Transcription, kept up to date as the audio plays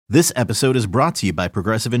This episode is brought to you by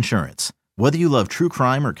Progressive Insurance. Whether you love true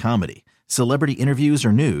crime or comedy, celebrity interviews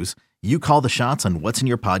or news, you call the shots on what's in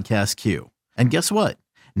your podcast queue. And guess what?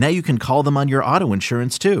 Now you can call them on your auto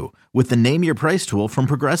insurance too with the Name Your Price tool from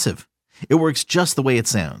Progressive. It works just the way it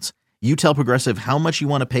sounds. You tell Progressive how much you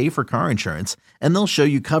want to pay for car insurance, and they'll show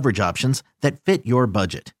you coverage options that fit your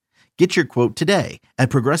budget. Get your quote today at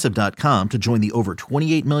Progressive.com to join the over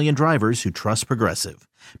 28 million drivers who trust Progressive.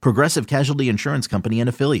 Progressive Casualty Insurance Company and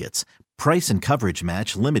Affiliates. Price and coverage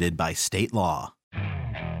match limited by state law.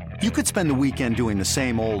 You could spend the weekend doing the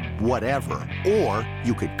same old whatever, or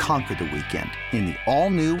you could conquer the weekend in the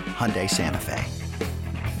all-new Hyundai Santa Fe.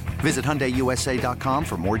 Visit HyundaiUSA.com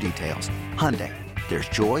for more details. Hyundai, there's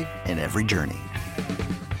joy in every journey.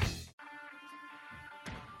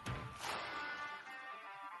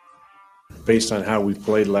 Based on how we've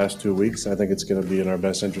played the last 2 weeks, I think it's going to be in our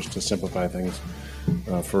best interest to simplify things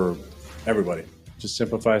for everybody. Just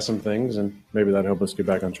simplify some things, and maybe that'll help us get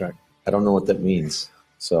back on track. I don't know what that means.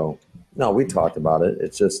 So, no, we talked about it.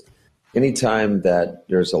 It's just anytime that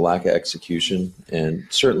there's a lack of execution, and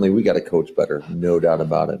certainly we got to coach better, no doubt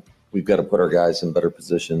about it. We've got to put our guys in better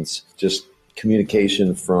positions. Just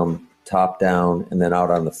communication from top down and then out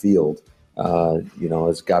on the field,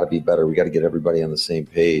 has got to be better. We got to get everybody on the same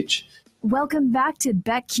page. Welcome back to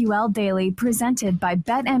BetQL Daily, presented by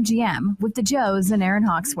BetMGM with the Joes and Aaron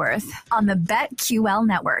Hawksworth on the BetQL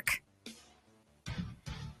Network.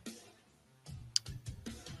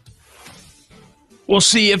 We'll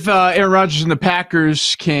see if Aaron Rodgers and the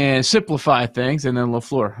Packers can simplify things, and then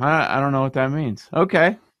LaFleur. I don't know what that means.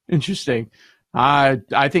 Okay, interesting.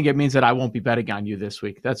 I think it means that I won't be betting on you this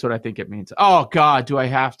week. That's what I think it means. Oh, God, do I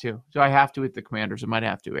have to? Do I have to with the Commanders? I might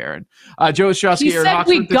have to, Aaron. Joe Ostrowski, He Aaron said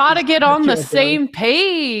Hawksworth, we got to get on the same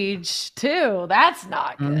page, too. That's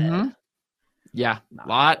not good. Mm-hmm. Yeah,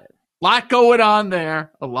 a lot going on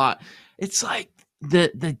there. A lot. It's like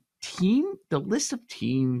the list of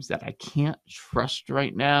teams that I can't trust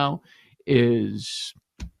right now is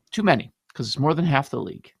too many because it's more than half the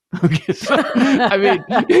league. Okay, so, I mean,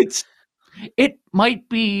 it might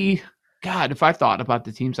be, God, if I thought about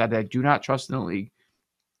the teams that I do not trust in the league,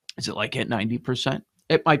 is it like at 90%?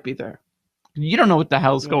 It might be there. You don't know what the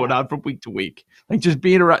hell's going on from week to week. Like just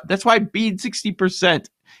being around. That's why being 60%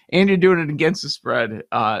 and you're doing it against the spread,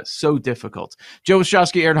 so difficult. Joe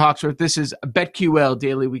Ostrowski, Aaron Hawksworth. This is BetQL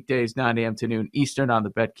Daily, weekdays 9 a.m. to noon Eastern on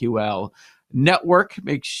the BetQL Network.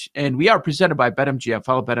 And we are presented by BetMGM.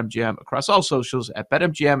 Follow BetMGM across all socials at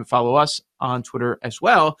BetMGM and follow us on Twitter as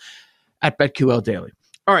well at BetQL Daily.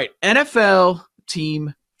 All right, NFL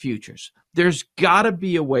team futures. There's got to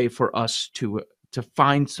be a way for us to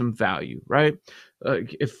find some value, right?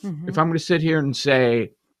 If I'm going to sit here and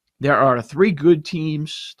say there are 3 good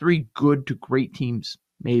teams, 3 good to great teams,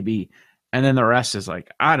 maybe, and then the rest is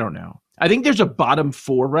like, I don't know. I think there's a bottom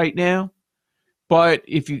 4 right now, but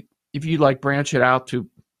if you like branch it out to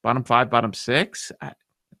bottom 5, bottom 6,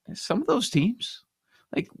 some of those teams,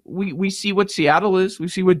 like we see what Seattle is, we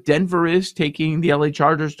see what Denver is, taking the LA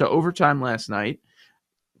Chargers to overtime last night.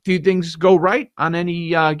 A few things go right on any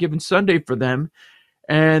given Sunday for them,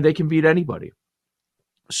 and they can beat anybody.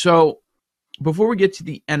 So before we get to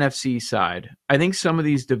the NFC side, I think some of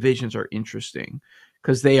these divisions are interesting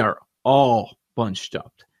because they are all bunched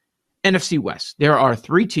up. NFC West, there are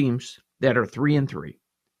 3 teams that are 3-3.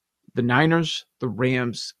 The Niners, the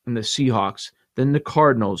Rams, and the Seahawks. Then the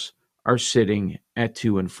Cardinals are sitting at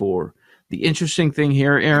 2-4. The interesting thing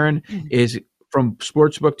here, Aaron, is from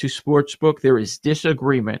sportsbook to sportsbook, there is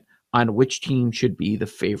disagreement on which team should be the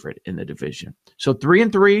favorite in the division. So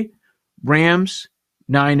 3-3, Rams,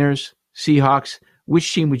 Niners, Seahawks.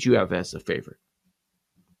 Which team would you have as the favorite?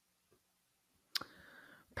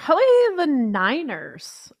 Probably the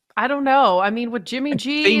Niners. I don't know. I mean, with Jimmy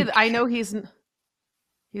G, I know he's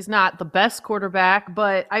not the best quarterback,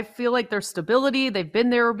 but I feel like there's stability. They've been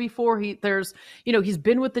there before. He's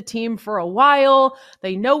been with the team for a while.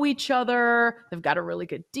 They know each other. They've got a really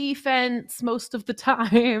good defense most of the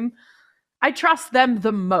time. I trust them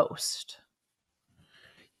the most.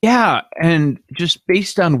 Yeah, and just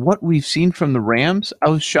based on what we've seen from the Rams, I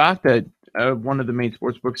was shocked that one of the main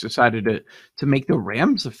sports books decided to make the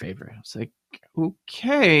Rams a favorite. I was like,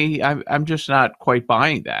 okay, I'm just not quite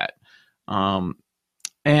buying that.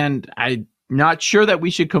 And I'm not sure that we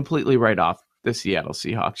should completely write off the Seattle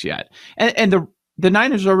Seahawks yet. And the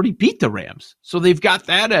Niners already beat the Rams, so they've got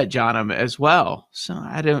that edge on them as well. So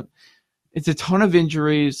it's a ton of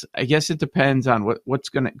injuries. I guess it depends on what's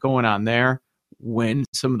going on there, when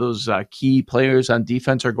some of those key players on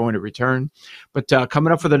defense are going to return. But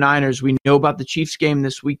coming up for the Niners, we know about the Chiefs game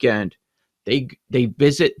this weekend. They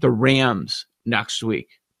visit the Rams next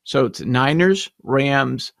week. So it's Niners,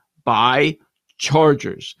 Rams, bye,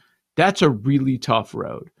 Chargers. That's a really tough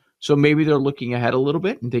road. So maybe they're looking ahead a little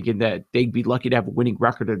bit and thinking that they'd be lucky to have a winning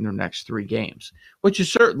record in their next 3 games, which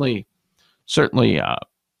is certainly,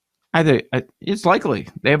 I think it's likely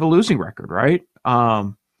they have a losing record, right?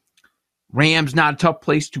 Rams not a tough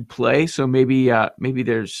place to play, so maybe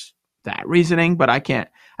there's that reasoning, but I can't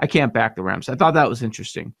back the Rams. I thought that was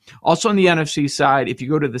interesting. Also on the NFC side, if you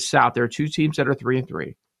go to the South, there are 2 teams that are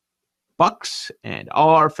 3-3, Bucs and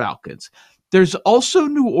our Falcons. There's also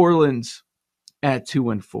New Orleans at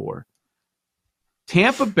 2-4.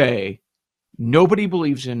 Tampa Bay, nobody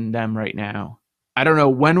believes in them right now. I don't know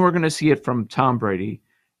when we're going to see it from Tom Brady,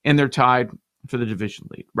 and they're tied for the division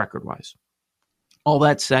lead record-wise. All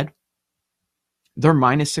that said, they're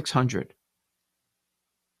minus 600.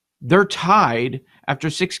 They're tied after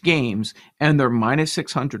 6 games, and they're minus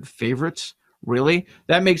 600 favorites. Really?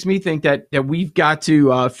 That makes me think that we've got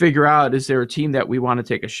to figure out, is there a team that we want to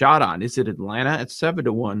take a shot on? Is it Atlanta at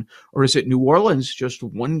 7-1, or is it New Orleans just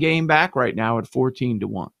 1 game back right now at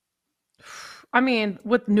 14-1? I mean,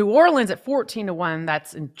 with New Orleans at 14-1,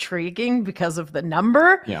 that's intriguing because of the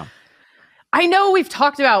number. Yeah. I know we've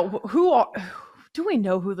talked about do we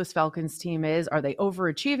know who this Falcons team is? Are they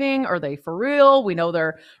overachieving? Are they for real? We know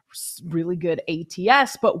they're really good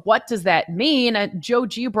ATS, but what does that mean? And Joe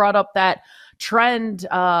G brought up that trend,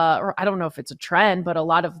 or I don't know if it's a trend, but a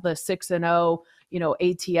lot of the 6-0,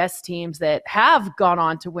 ATS teams that have gone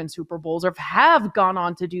on to win Super Bowls or have gone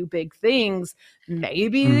on to do big things,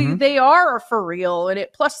 maybe they are for real. And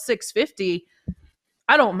at plus 650,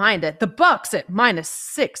 I don't mind it. The Bucs at minus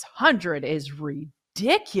 600 is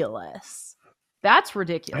ridiculous. That's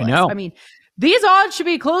ridiculous. I know. I mean, these odds should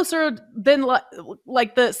be closer than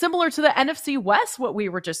similar to the NFC West, what we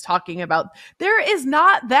were just talking about. There is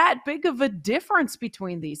not that big of a difference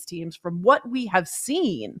between these teams from what we have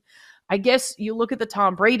seen. I guess you look at the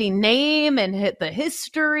Tom Brady name and hit the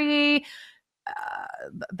history.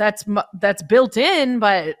 That's built in,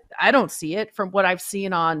 but I don't see it from what I've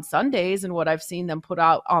seen on Sundays and what I've seen them put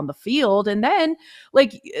out on the field. And then,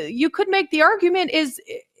 you could make the argument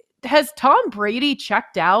has Tom Brady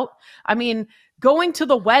checked out? I mean, going to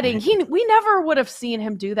the wedding, we never would have seen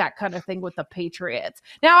him do that kind of thing with the Patriots.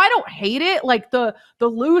 Now, I don't hate it. Like the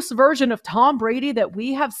loose version of Tom Brady that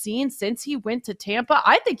we have seen since he went to Tampa,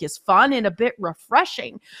 I think is fun and a bit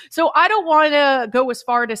refreshing. So I don't want to go as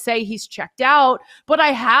far to say he's checked out, but I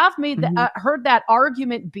have heard that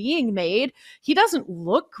argument being made. He doesn't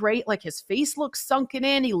look great. Like his face looks sunken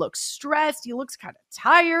in. He looks stressed. He looks kind of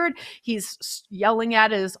tired. He's yelling at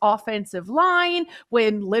his offensive line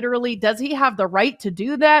when literally, does he have the right to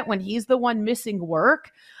do that when he's the one missing work?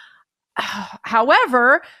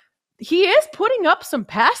 However, he is putting up some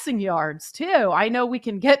passing yards too. I know we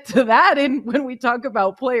can get to that when we talk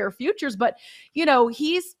about player futures, but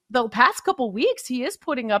he's the past couple weeks, he is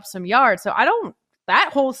putting up some yards. So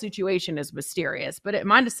that whole situation is mysterious, but at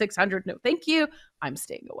minus 600, no, thank you. I'm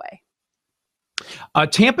staying away.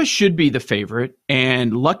 Tampa should be the favorite,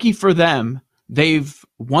 and lucky for them, they've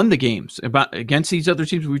won the games against these other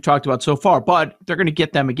teams we've talked about so far, but they're going to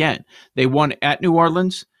get them again. They won at New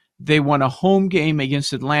Orleans. They won a home game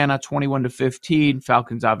against Atlanta, 21-15.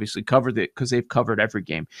 Falcons obviously covered it because they've covered every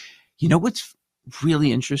game. You know what's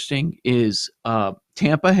really interesting is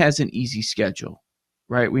Tampa has an easy schedule,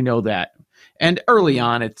 right? We know that. And early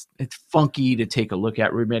on, it's funky to take a look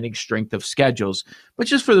at remaining strength of schedules. But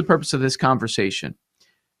just for the purpose of this conversation,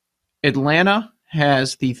 Atlanta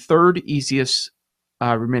has the 3rd easiest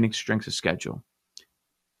remaining strength of schedule.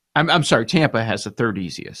 I'm sorry, Tampa has the 3rd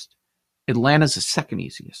easiest. Atlanta's the 2nd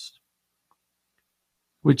easiest,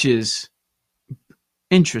 which is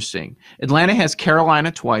interesting. Atlanta has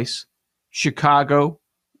Carolina twice, Chicago,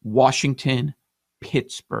 Washington,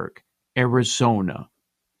 Pittsburgh, Arizona.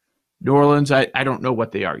 New Orleans, I don't know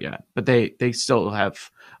what they are yet, but they still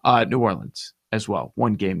have New Orleans as well.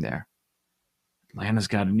 1 game there. Atlanta's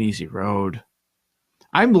got an easy road.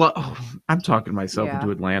 I'm talking myself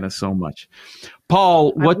into Atlanta so much.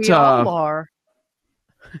 Paul, what? We all are.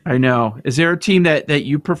 I know. Is there a team that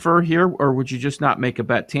you prefer here, or would you just not make a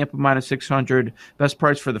bet? Tampa minus 600, best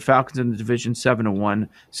price for the Falcons in the division 7-1,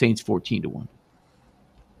 Saints 14-1.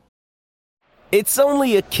 It's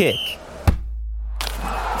only a kick,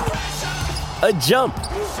 a jump,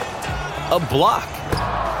 a block.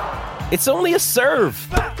 It's only a serve.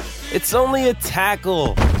 It's only a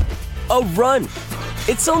tackle, a run.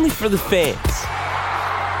 It's only for the fans.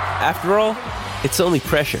 After all, it's only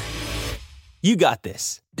pressure. You got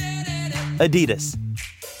this. Adidas.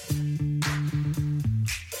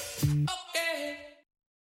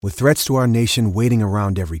 With threats to our nation waiting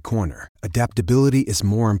around every corner, adaptability is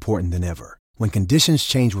more important than ever. When conditions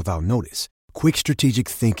change without notice, quick strategic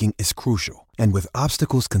thinking is crucial. And with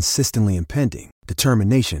obstacles consistently impending,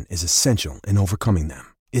 determination is essential in overcoming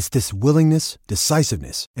them. It's this willingness,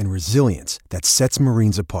 decisiveness, and resilience that sets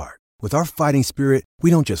Marines apart. With our fighting spirit, we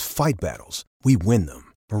don't just fight battles, we win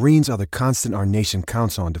them. Marines are the constant our nation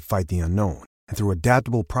counts on to fight the unknown. And through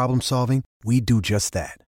adaptable problem solving, we do just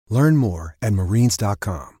that. Learn more at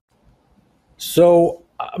marines.com. So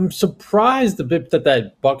I'm surprised a bit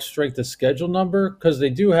that Bucs strength of schedule number, because they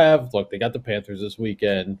do have, look, they got the Panthers this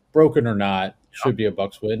weekend. Broken or not, should be a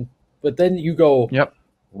Bucs win. But then you go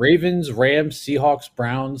Ravens, Rams, Seahawks,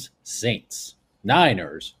 Browns, Saints,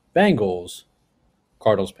 Niners, Bengals,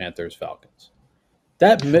 Cardinals, Panthers, Falcons.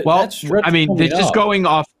 That stretch, I mean, this is going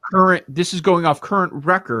off current. This is going off current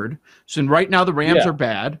record. So right now the Rams are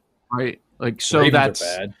bad, right? Like, so Ravens that's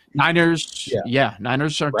are bad. Niners. Yeah,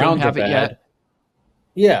 Niners don't have it yet.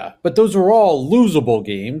 Yeah, but those are all losable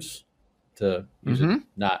games, to use a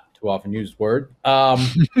not too often used word.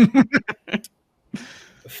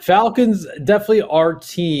 Falcons definitely our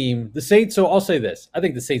team. The Saints, so I'll say this. I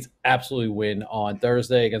think the Saints absolutely win on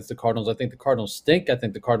Thursday against the Cardinals. I think the Cardinals stink. I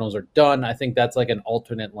think the Cardinals are done. I think that's like an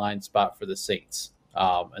alternate line spot for the Saints,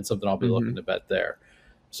 and something I'll be looking to bet there.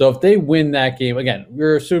 So if they win that game, again,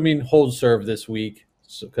 we're assuming hold serve this week,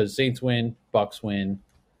 because Saints win, Bucs win.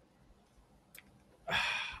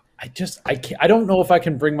 I don't know if I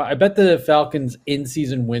can bring I bet the Falcons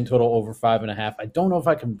in-season win total over 5.5. I don't know if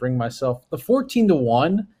I can bring myself. The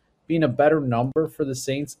 14-1 being a better number for the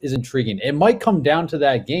Saints is intriguing. It might come down to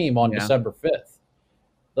that game on December 5th.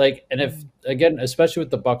 Like, and if, again, especially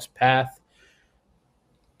with the Bucs path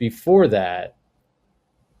before that,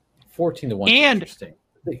 14-1 is interesting.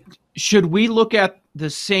 Should we look at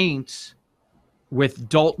the Saints with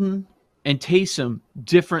Dalton and Taysom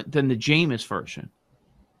different than the Jameis version?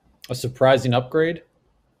 A surprising upgrade?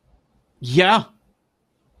 Yeah.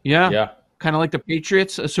 Kind of like the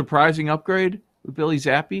Patriots, a surprising upgrade with Billy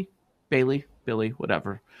Billy,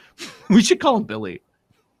 whatever. We should call him Billy.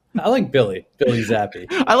 I like Billy Zappi.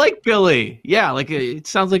 I like Billy. Yeah, like it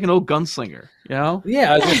sounds like an old gunslinger, you know?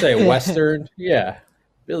 Yeah, I was going to say Western. Yeah,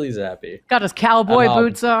 Billy Zappi. Got his cowboy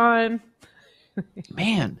boots on.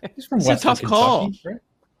 Man, he's from Western, a tough call. Right?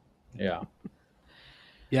 Yeah.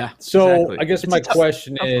 Yeah. So exactly. I guess my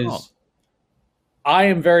question is, I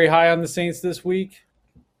am very high on the Saints this week,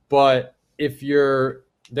 but if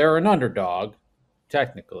they're an underdog,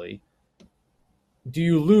 technically, do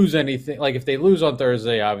you lose anything? Like if they lose on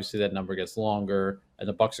Thursday, obviously that number gets longer, and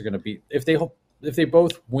the Bucs are going to beat. If they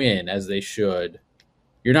both win as they should,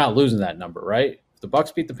 you're not losing that number, right? If the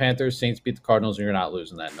Bucs beat the Panthers, Saints beat the Cardinals, you're not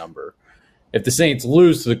losing that number. If the Saints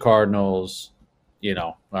lose to the Cardinals,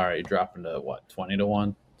 all right, you're dropping to what,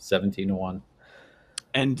 20-1, 17-1.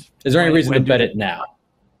 And is there any reason to bet it now?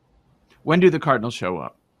 When do the Cardinals show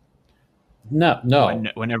up? No.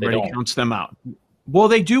 When everybody counts them out. Well,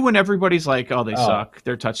 they do when everybody's like, oh, they suck.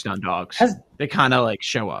 They're touchdown dogs. They kind of like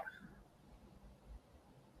show up.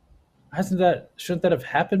 Shouldn't that have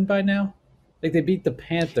happened by now? Like they beat the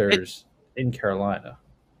Panthers in Carolina.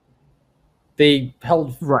 They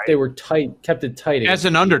held They were tight, kept it tight as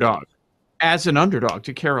an underdog. As an underdog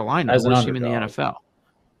to Carolina, as worst team in the NFL.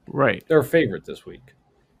 Right. They're a favorite this week.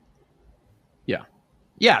 Yeah.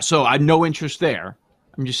 Yeah, so I have no interest there.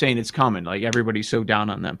 I'm just saying it's coming. Like everybody's so down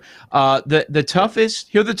on them. The toughest,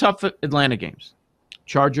 here are the tough Atlanta games.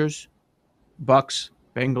 Chargers, Bucks,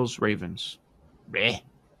 Bengals, Ravens. Bleh.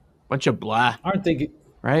 Bunch of blah. Aren't they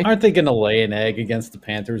right? Aren't they going to lay an egg against the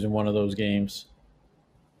Panthers in one of those games?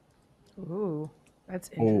 Ooh, that's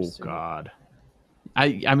interesting. Oh, God.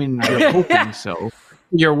 I mean, you're hoping so.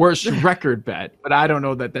 Your worst record bet, but I don't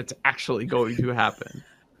know that that's actually going to happen.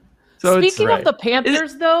 So speaking of the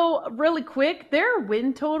Panthers, though, really quick, their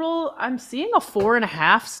win total, I'm seeing a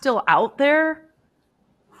 4.5 still out there.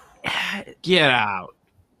 Get out.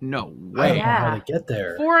 No way. I don't know how to get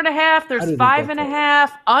there. 4.5, there's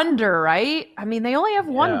 5.5 under, right? I mean, they only have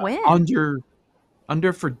one win.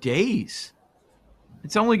 Under for days.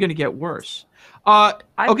 It's only going to get worse.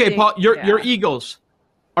 Okay, Paul, your Eagles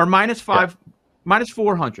are -5,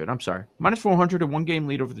 -400. I'm sorry, -400 and 1-game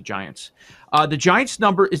lead over the Giants. The Giants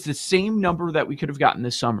number is the same number that we could have gotten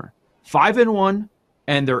this summer, 5-1,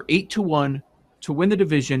 and they're 8-1 to win the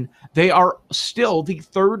division. They are still the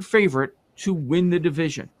third favorite to win the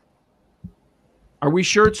division. Are we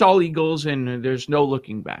sure it's all Eagles and there's no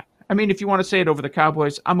looking back? I mean, if you want to say it over the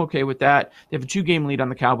Cowboys, I'm okay with that. They have a 2-game lead on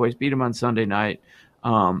the Cowboys, beat them on Sunday night.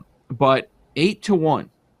 But 8-1,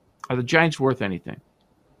 are the Giants worth anything?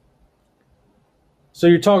 So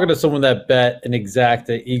you're talking to someone that bet an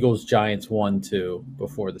exacta Eagles-Giants 1-2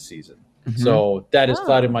 before the season. Mm-hmm. So that is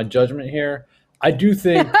clouding my judgment here. I do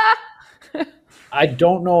think I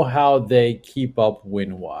don't know how they keep up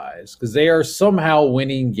win-wise because they are somehow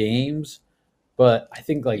winning games, but I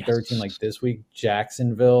think like 13 like this week,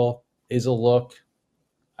 Jacksonville is a look,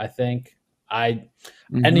 I think. And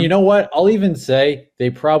you know what? I'll even say they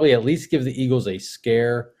probably at least give the Eagles a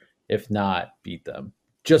scare, if not beat them.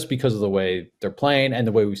 Just because of the way they're playing and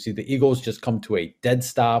the way we see the Eagles just come to a dead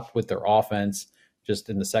stop with their offense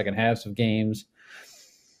just in the second halves of games.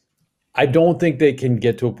 I don't think they can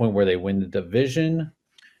get to a point where they win the division,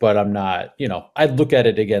 but I'm not, I'd look at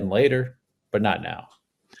it again later, but not now.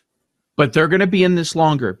 But they're going to be in this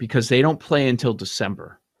longer because they don't play until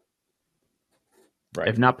December. Right.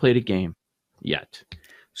 They've not played a game yet.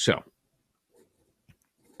 So.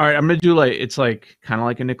 All right, I'm going to do it's kind of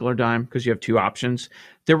like a nickel or dime because you have two options.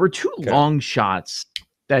 There were two long shots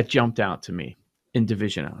that jumped out to me in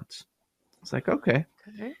division odds. It's like, okay.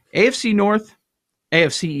 AFC North,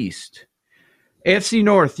 AFC East. AFC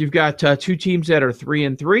North, you've got two teams that are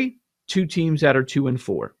 3-3, two teams that are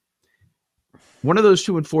 2-4. One of those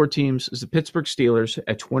 2-4 teams is the Pittsburgh Steelers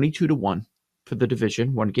at 22-1 for the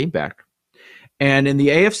division, one game back. And in the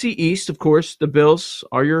AFC East, of course, the Bills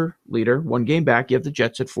are your leader. One game back, you have the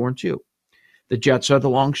Jets at 4-2. The Jets are the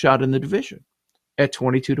long shot in the division at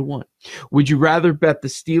 22-1. Would you rather bet the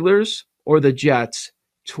Steelers or the Jets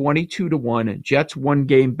 22-1? Jets one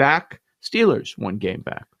game back, Steelers one game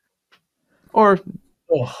back. Or,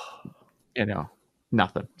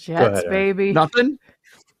 nothing. Jets, baby. Nothing?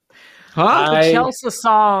 Huh? The Chelsea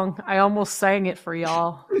song. I almost sang it for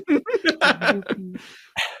y'all.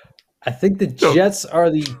 I think the Jets are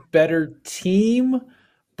the better team,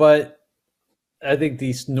 but I think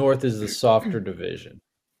the North is the softer division.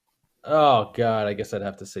 Oh, God, I guess I'd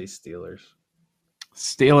have to say Steelers.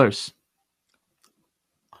 Steelers.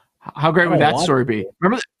 How great would that story be?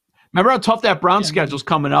 Remember how tough that Browns schedule's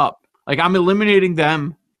coming up? I'm eliminating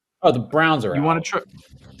them. Oh, the Browns are out. Want to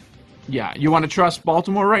you want to trust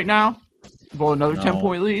Baltimore right now? Blow another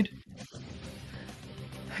 10-point lead?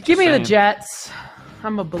 Give me the Jets.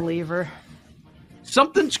 I'm a believer.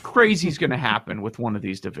 Something's crazy is going to happen with one of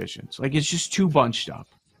these divisions. It's just too bunched up.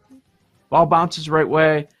 Ball bounces the right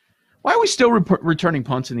way. Why are we still returning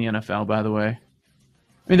punts in the NFL, by the way?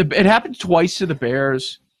 I mean, it happened twice to the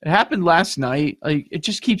Bears. It happened last night. It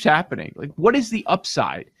just keeps happening. What is the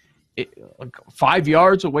upside? 5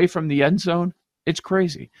 yards away from the end zone? It's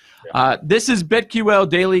crazy. Yeah. This is BetQL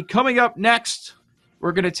Daily. Coming up next,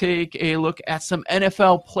 we're going to take a look at some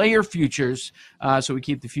NFL player futures so we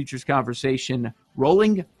keep the futures conversation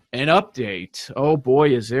rolling. An update. Oh, boy,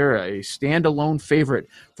 is there a standalone favorite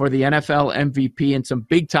for the NFL MVP and some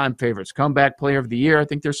big-time favorites. Comeback player of the year. I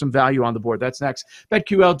think there's some value on the board. That's next.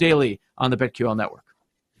 BetQL Daily on the BetQL Network.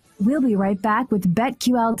 We'll be right back with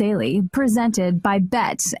BetQL Daily, presented by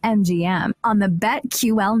BetMGM on the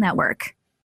BetQL Network.